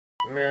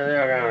Man,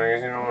 they're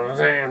gonna, you know what I'm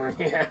saying?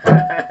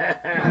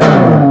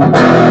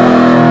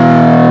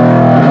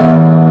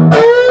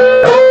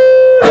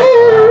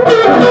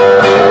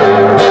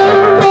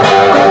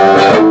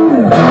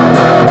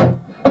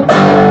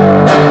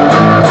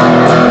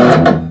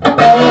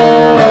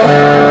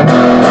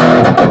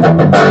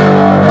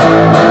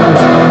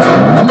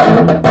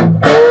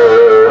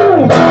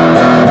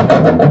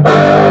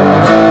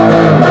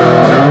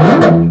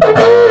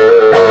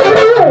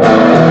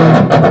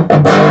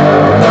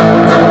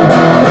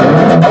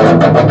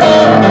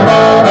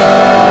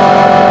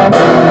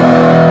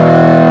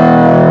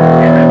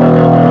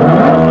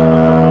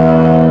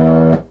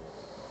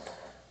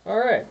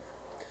 Alright.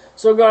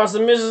 So got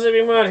some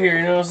Mississippi mud here,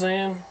 you know what I'm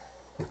saying?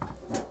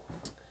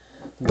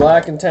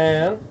 Black and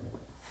tan.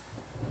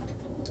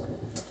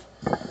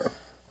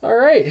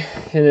 Alright,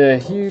 in a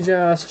huge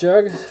ass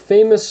jug,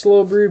 famous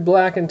slow brewed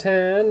black and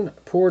tan,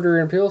 porter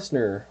and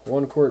pilsner,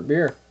 1 quart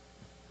beer.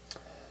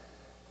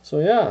 So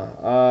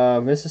yeah,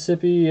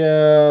 Mississippi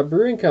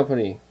Brewing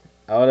Company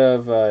out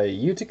of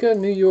Utica,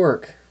 New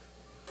York.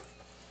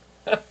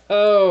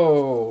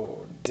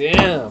 Oh,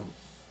 damn.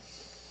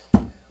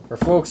 For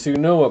folks who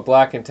know what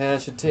black and tan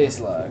should taste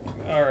like.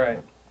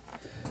 Alright,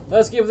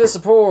 let's give this a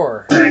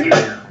pour. Got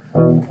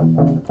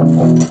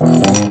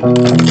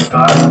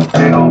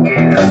big old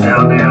gators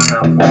down there,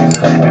 some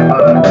Mississippi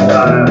mud.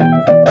 Got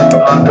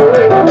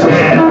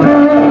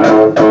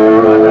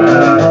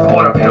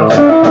quarter pills,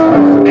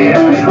 beer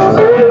pills,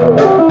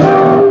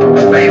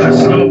 famous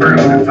slow brew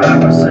at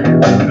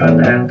 5%. Got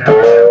that down there.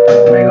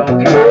 Big old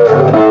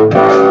gators.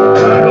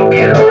 Gotta go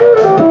get them.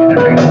 Get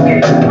the big old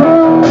gators.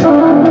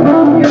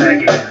 Get that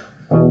gator.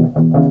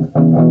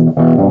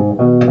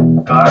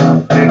 Got some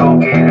big old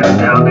gators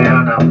down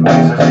there, some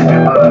Mississippi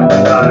mud.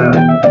 Got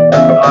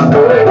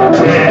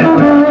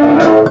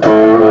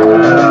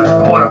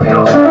quarter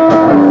pills,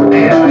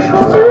 beer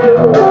pills,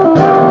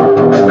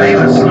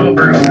 famous slow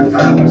brew at 5%.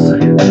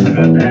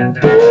 Got that down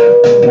there.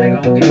 Big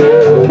old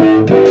gators.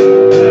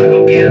 Gotta go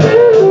get them.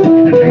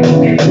 Get the big old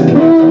gators.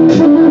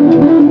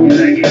 Get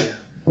that gator.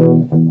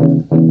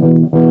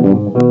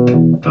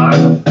 Got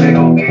some big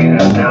old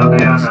gators down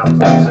there, some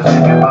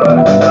Mississippi mud.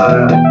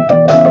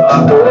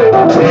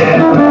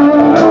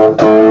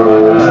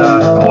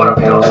 Quarter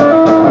pills,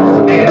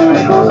 beer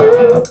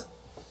pills.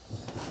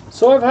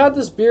 So I've had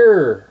this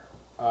beer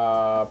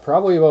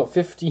probably about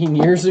 15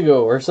 years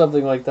ago or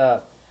something like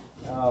that.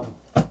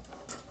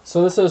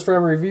 So this is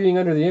from Reviewing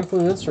Under the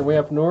Influence from way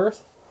up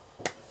north.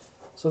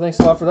 So thanks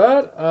a lot for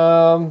that.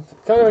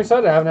 Kind of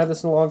excited. I haven't had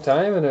this in a long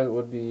time, and it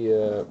would be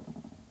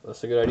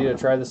that's a good idea to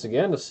try this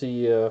again to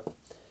see what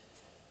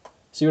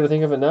I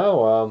think of it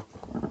now.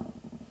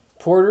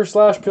 Porter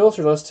 /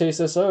 Pilsner. Let's taste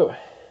this out.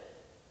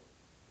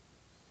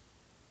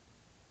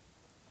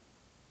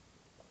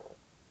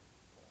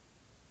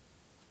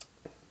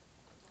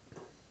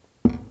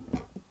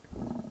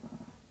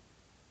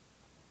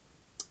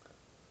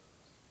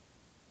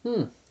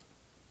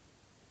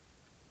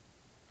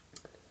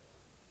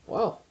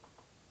 Wow.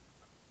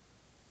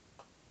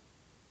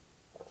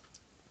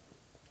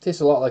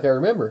 Tastes a lot like I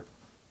remember.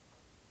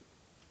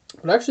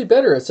 But actually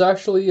better. It's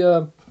actually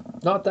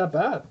not that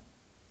bad.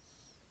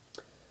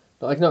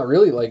 Like, not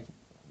really. Like,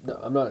 no,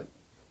 I'm not,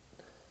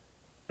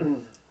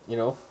 you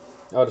know,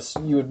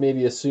 you would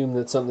maybe assume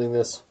that something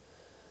this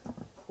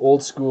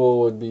old school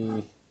would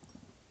be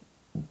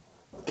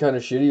kind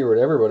of shitty or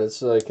whatever, but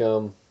it's like,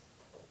 so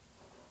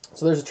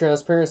there's a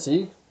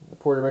transparency. The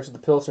porter mixed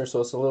with the pilsner, so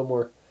it's a little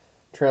more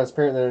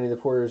transparent than any of the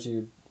porters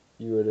you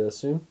would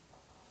assume.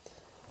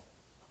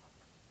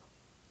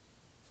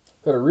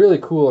 Got a really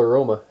cool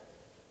aroma.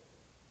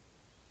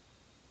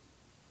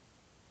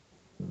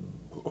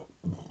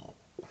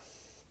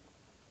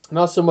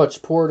 Not so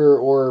much porter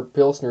or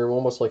pilsner,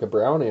 almost like a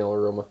brown ale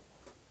aroma.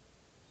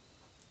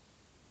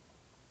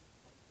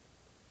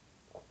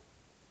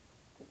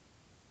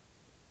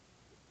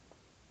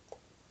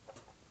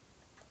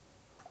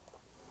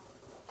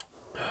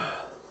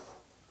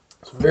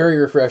 It's very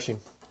refreshing.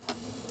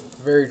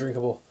 Very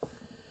drinkable.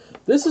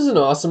 This is an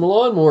awesome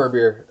lawnmower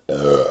beer.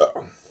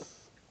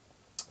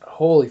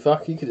 Holy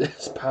fuck, you could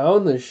just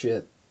pound this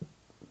shit.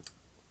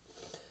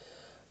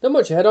 Not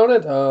much head on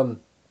it.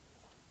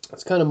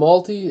 It's kind of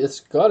malty.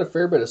 It's got a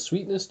fair bit of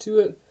sweetness to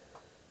it.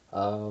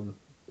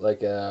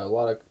 Like a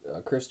lot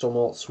of crystal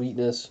malt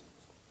sweetness.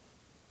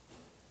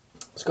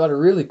 It's got a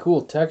really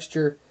cool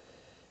texture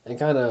and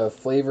kind of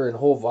flavor and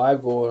whole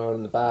vibe going on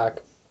in the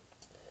back.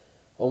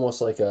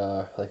 Almost like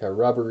a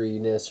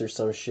rubberiness or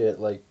some shit,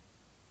 like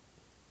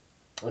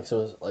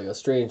a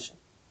strange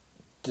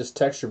just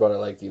texture about it,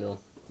 like, you know,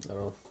 I don't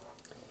know.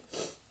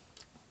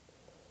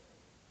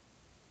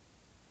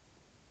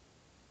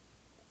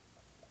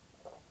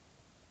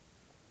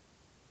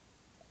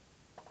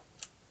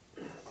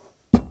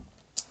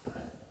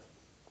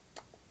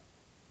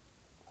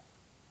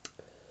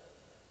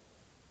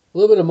 A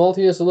little bit of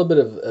maltiness, a little bit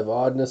of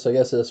oddness, I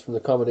guess that's from the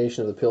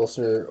combination of the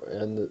Pilsner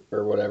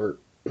or whatever.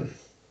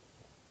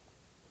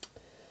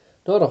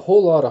 Not a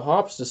whole lot of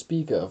hops to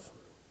speak of.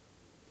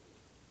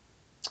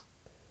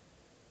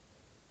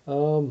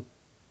 Um,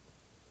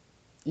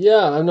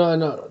 yeah, I'm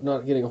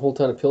not getting a whole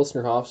ton of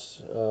Pilsner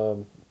hops.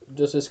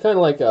 Just it's kind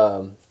of like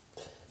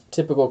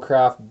typical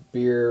craft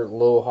beer,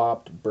 low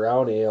hopped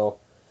brown ale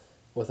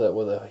with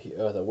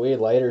a way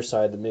lighter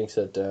side that makes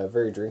it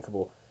very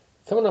drinkable.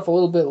 Coming off a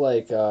little bit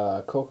like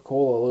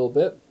Coca-Cola, a little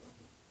bit.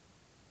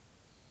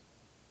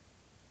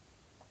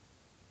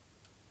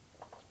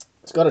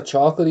 It's got a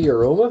chocolatey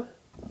aroma.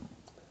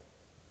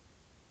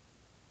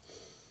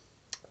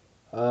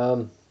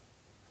 Um,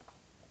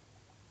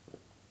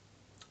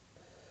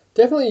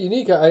 Definitely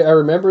unique. I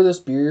remember this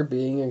beer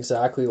being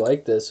exactly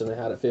like this, and I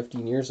had it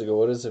 15 years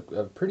ago. It is a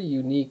pretty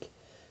unique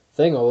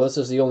thing. Although this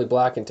is the only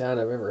black and tan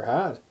I've ever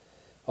had.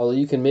 Although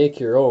you can make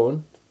your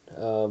own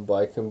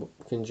by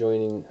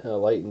conjoining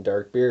light and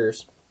dark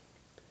beers.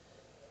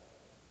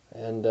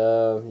 And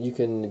you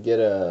can get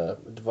a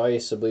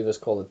device, I believe it's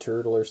called a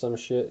turtle or some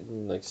shit,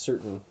 and like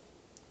certain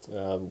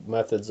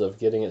methods of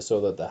getting it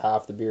so that the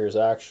half the beer is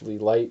actually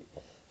light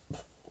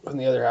and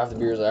the other half the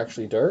beer is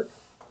actually dark.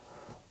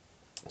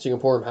 So you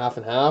can pour them half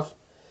and half.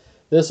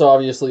 This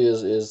obviously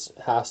is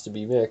has to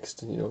be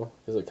mixed,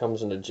 because it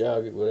comes in a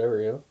jug,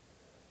 whatever.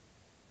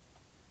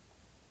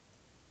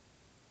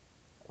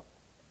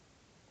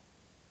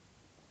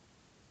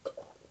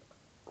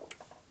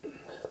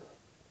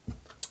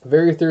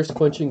 Very thirst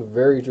quenching,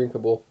 very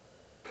drinkable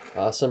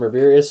summer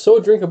beer. It's so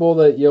drinkable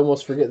that you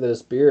almost forget that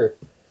it's beer.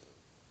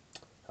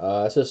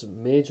 It's just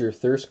major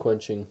thirst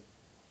quenching,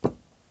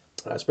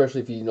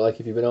 especially if you've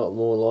been out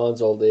mowing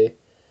lawns all day.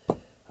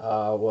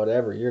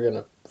 Whatever, you're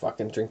gonna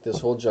fucking drink this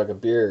whole jug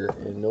of beer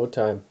in no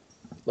time.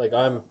 Like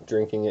I'm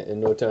drinking it in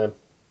no time.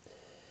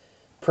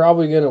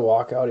 Probably gonna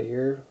walk out of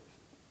here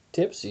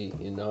tipsy,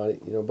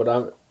 but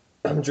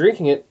I'm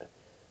drinking it,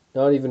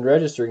 not even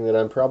registering that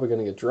I'm probably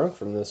gonna get drunk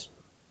from this.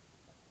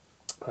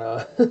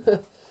 Uh,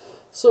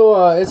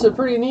 so it's a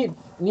pretty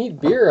neat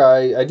beer.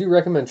 I do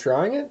recommend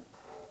trying it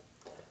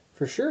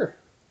for sure.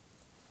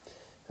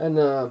 And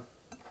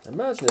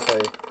imagine if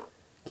I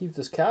keep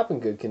this cap in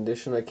good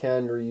condition, I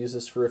can reuse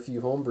this for a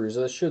few home brews.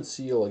 That should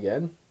seal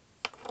again.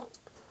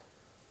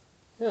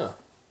 Yeah,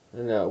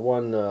 and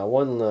one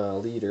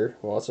liter.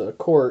 Well, it's a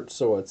quart,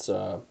 so it's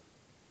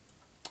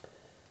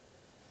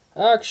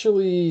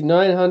actually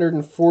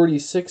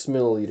 946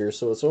 milliliters.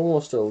 So it's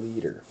almost a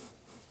liter.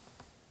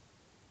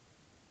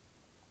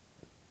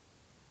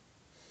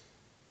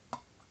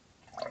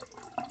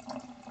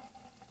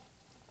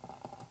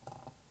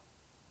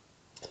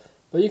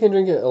 But you can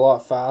drink it a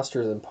lot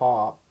faster than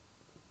pop.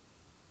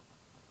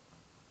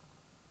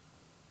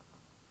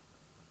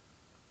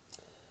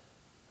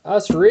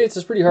 As for rates,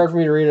 it's pretty hard for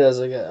me to rate it as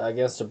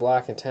against a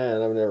black and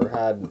tan. I've never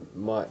had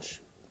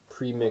much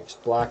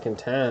pre-mixed black and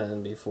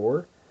tan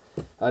before.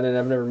 And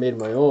I've never made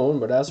my own,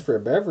 but as for a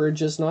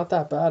beverage, it's not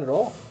that bad at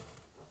all.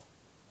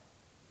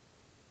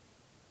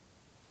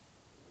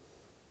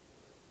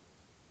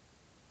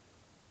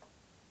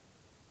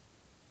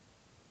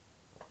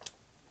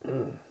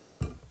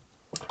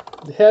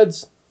 The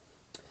heads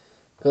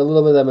got a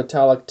little bit of that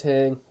metallic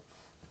tang.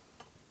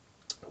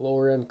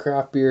 Lower end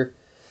craft beer,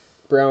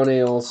 brown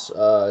ales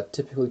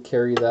typically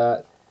carry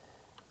that.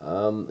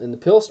 In the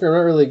Pilsner, I'm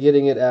not really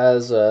getting it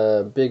as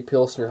big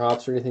Pilsner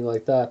hops or anything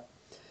like that.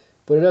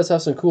 But it does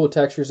have some cool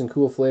textures and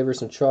cool flavors,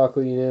 some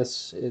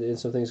chocolatiness, and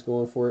some things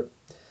going for it.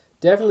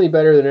 Definitely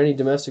better than any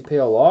domestic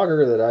pale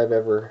lager that I've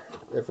ever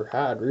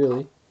had,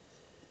 really.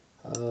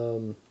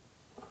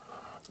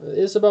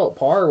 It's about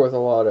par with a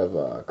lot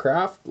of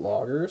craft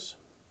lagers.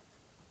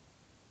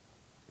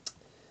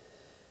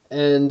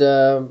 And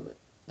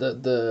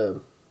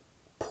the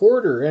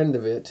porter end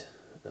of it,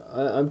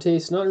 I'm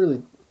tasting not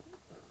really.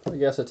 I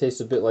guess it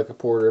tastes a bit like a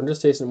porter. I'm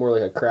just tasting more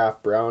like a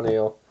craft brown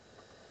ale.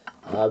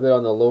 A bit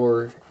on the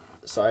lower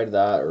side of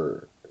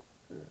that,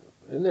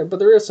 but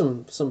there is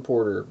some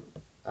porter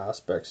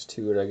aspects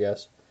to it, I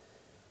guess.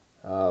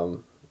 A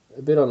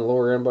bit on the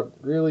lower end, but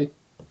really,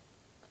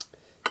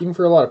 even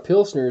for a lot of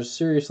pilsners,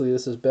 seriously,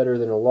 this is better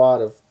than a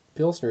lot of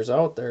pilsners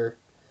out there.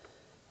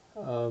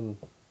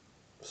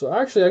 So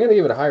actually, I'm going to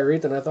give it a higher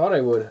rate than I thought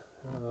I would.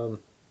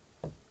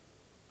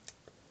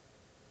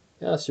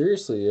 Yeah,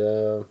 seriously,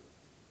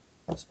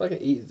 it's like an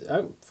 8.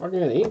 I'm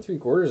fucking an 8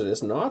 3/4.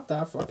 It's not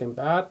that fucking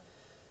bad.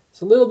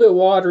 It's a little bit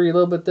watery, a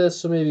little bit this,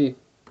 so maybe.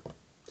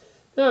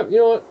 Yeah, you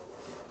know what?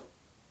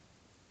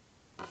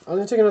 I'm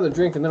gonna take another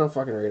drink and then I'll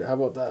fucking rate it. How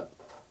about that?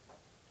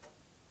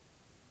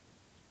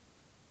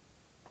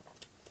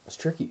 It's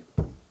tricky.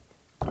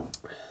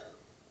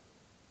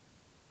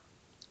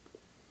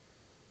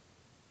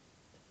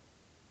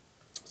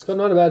 It's got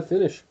not a bad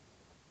finish.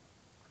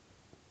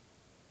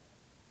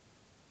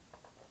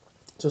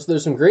 So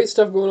there's some great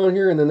stuff going on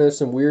here, and then there's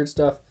some weird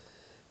stuff.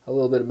 A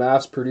little bit of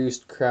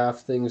mass-produced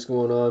craft things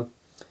going on.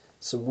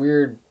 Some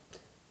weird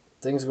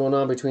things going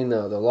on between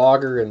the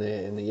lager and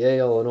the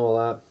ale and all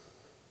that.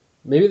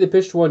 Maybe they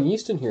pitched one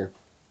yeast in here.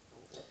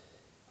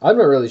 I'm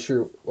not really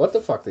sure what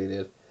the fuck they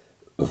did.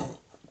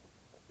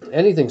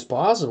 Anything's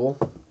possible.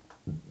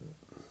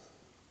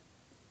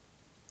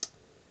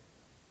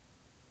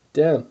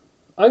 Damn.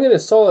 I'm going to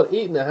solid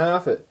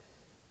 8.5 it.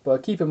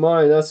 But keep in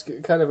mind, that's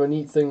kind of a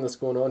neat thing that's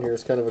going on here.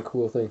 It's kind of a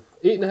cool thing.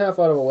 8.5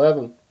 out of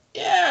 11.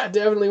 Yeah,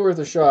 definitely worth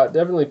a shot.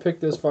 Definitely pick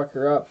this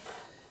fucker up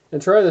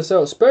and try this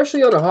out.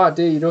 Especially on a hot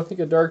day. You don't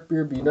think a dark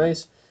beer would be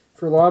nice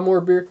for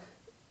lawnmower beer?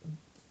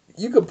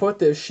 You could put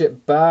this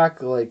shit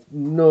back like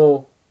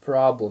no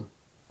problem.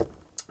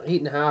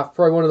 8.5,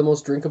 probably one of the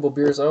most drinkable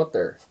beers out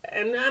there.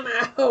 And I'm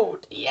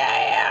out.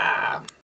 Yeah.